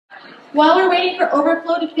While we're waiting for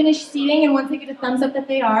overflow to finish seating, and once they get a thumbs up that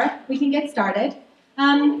they are, we can get started.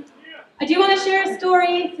 I do want to share a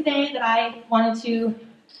story today that I wanted to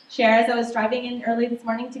share as I was driving in early this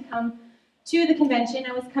morning to come to the convention.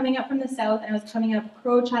 I was coming up from the south, and I was coming up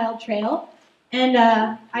Crowchild Trail, and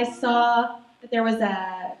I saw that there was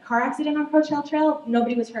a car accident on Crowchild Trail.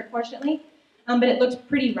 Nobody was hurt, fortunately, but it looked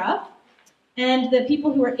pretty rough. And the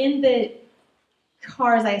people who were in the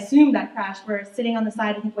cars, I assume that crashed, were sitting on the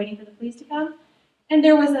side, I think, waiting for the police to come. And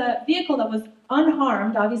there was a vehicle that was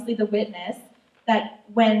unharmed, obviously the witness, that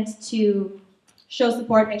went to show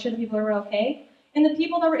support, make sure the people were okay. And the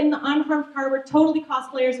people that were in the unharmed car were totally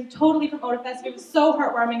cosplayers and totally from Otafest. It was so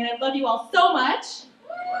heartwarming, and I love you all so much.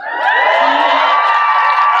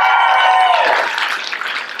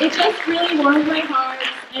 It just really warmed my heart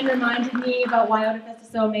and reminded me about why Otafest is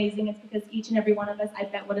so amazing. It's because each and every one of us, I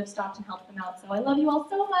bet, would have stopped and helped them out. So I love you all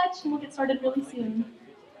so much, and we'll get started really soon.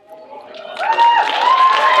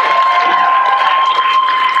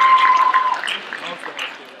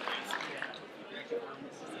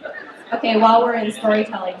 Okay, while we're in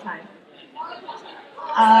storytelling time.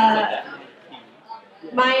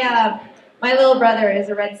 My little brother is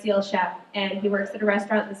a Red Seal chef, and he works at a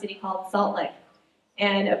restaurant in the city called Salt Lake.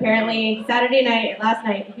 And apparently, last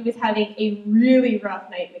night, he was having a really rough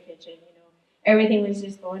night in the kitchen. You know, everything was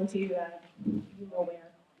just going to nowhere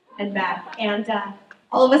and back. And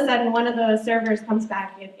all of a sudden, one of the servers comes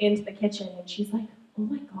back into the kitchen, and she's like, "Oh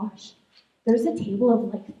my gosh, there's a table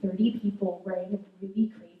of like 30 people wearing really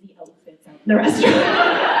crazy outfits out in the restaurant."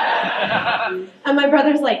 And my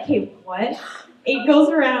brother's like, "Hey, what?" It goes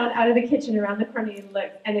around out of the kitchen, around the corner, and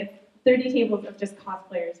looks, and it's 30 tables of just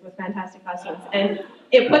cosplayers with fantastic costumes. And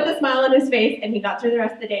it put the smile on his face, and he got through the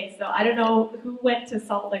rest of the day. So I don't know who went to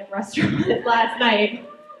Salt Lake Restaurant last night.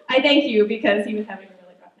 I thank you, because he was having a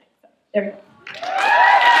really rough night. So there we go.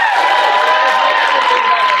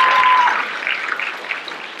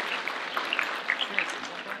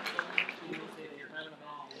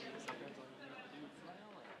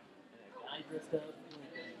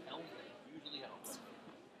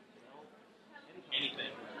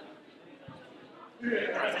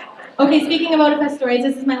 Okay, speaking of Otafest stories,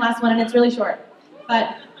 this is my last one, and it's really short.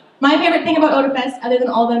 But my favorite thing about Otafest, other than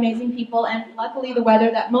all the amazing people and luckily the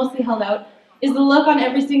weather that mostly held out, is the look on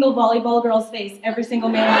every single volleyball girl's face, every single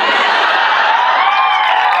male.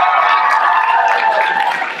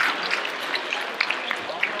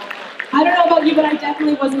 I don't know about you, but I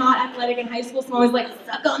definitely was not athletic in high school, so I was like,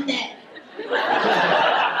 suck on that.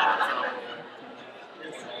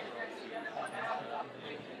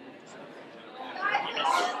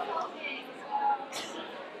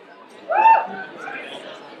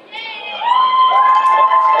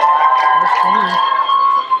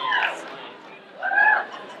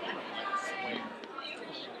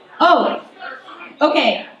 Oh,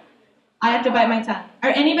 okay. I have to bite my tongue. Are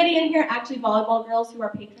anybody in here actually volleyball girls who are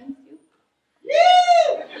patrons too?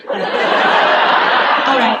 All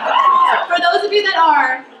right. For those of you that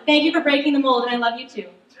are, thank you for breaking the mold, and I love you too.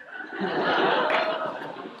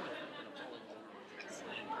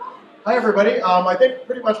 Hi everybody. I think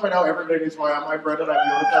pretty much by now everybody knows who I am. I'm Brendan. I'm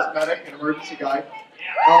the Otafest medic and emergency guy.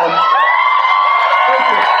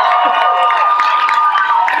 Thank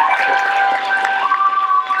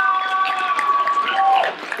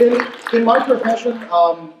you. In my profession,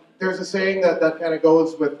 there's a saying that kind of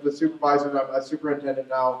goes with supervisors. I'm a superintendent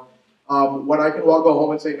now. When I can go home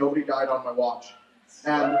and say nobody died on my watch.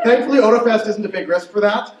 And thankfully Otafest isn't a big risk for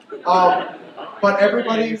that. But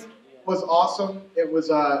everybody was awesome. It was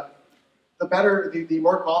the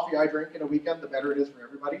more coffee I drink in a weekend, the better it is for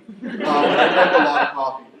everybody. I drink a lot of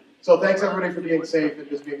coffee. So thanks everybody for being safe and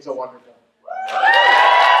just being so wonderful.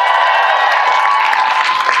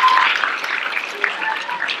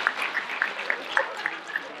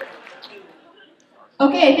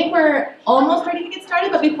 Okay, I think we're almost ready to get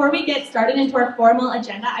started, but before we get started into our formal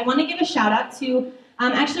agenda, I want to give a shout out to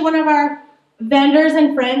actually one of our vendors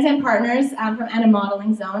and friends and partners from Anna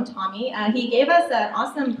Modeling Zone, Tommy. He gave us an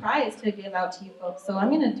awesome prize to give out to you folks, so I'm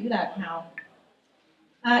going to do that now.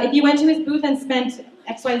 If you went to his booth and spent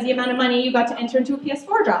XYZ amount of money, you got to enter into a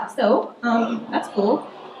PS4 draw, so that's cool.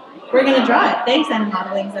 We're going to draw it. Thanks, Anna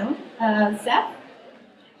Modeling Zone. Seth?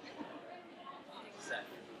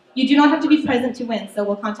 You do not have to be present to win, so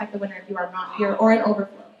we'll contact the winner if you are not here or in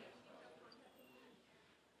overflow.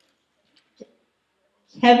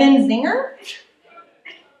 Kevin Zinger?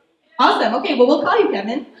 Awesome. Okay, well, we'll call you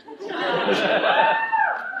Kevin. Thanks,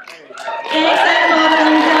 Anna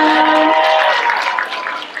Modeling Zone.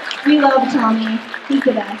 We love Tommy. He's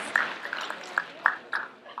the best.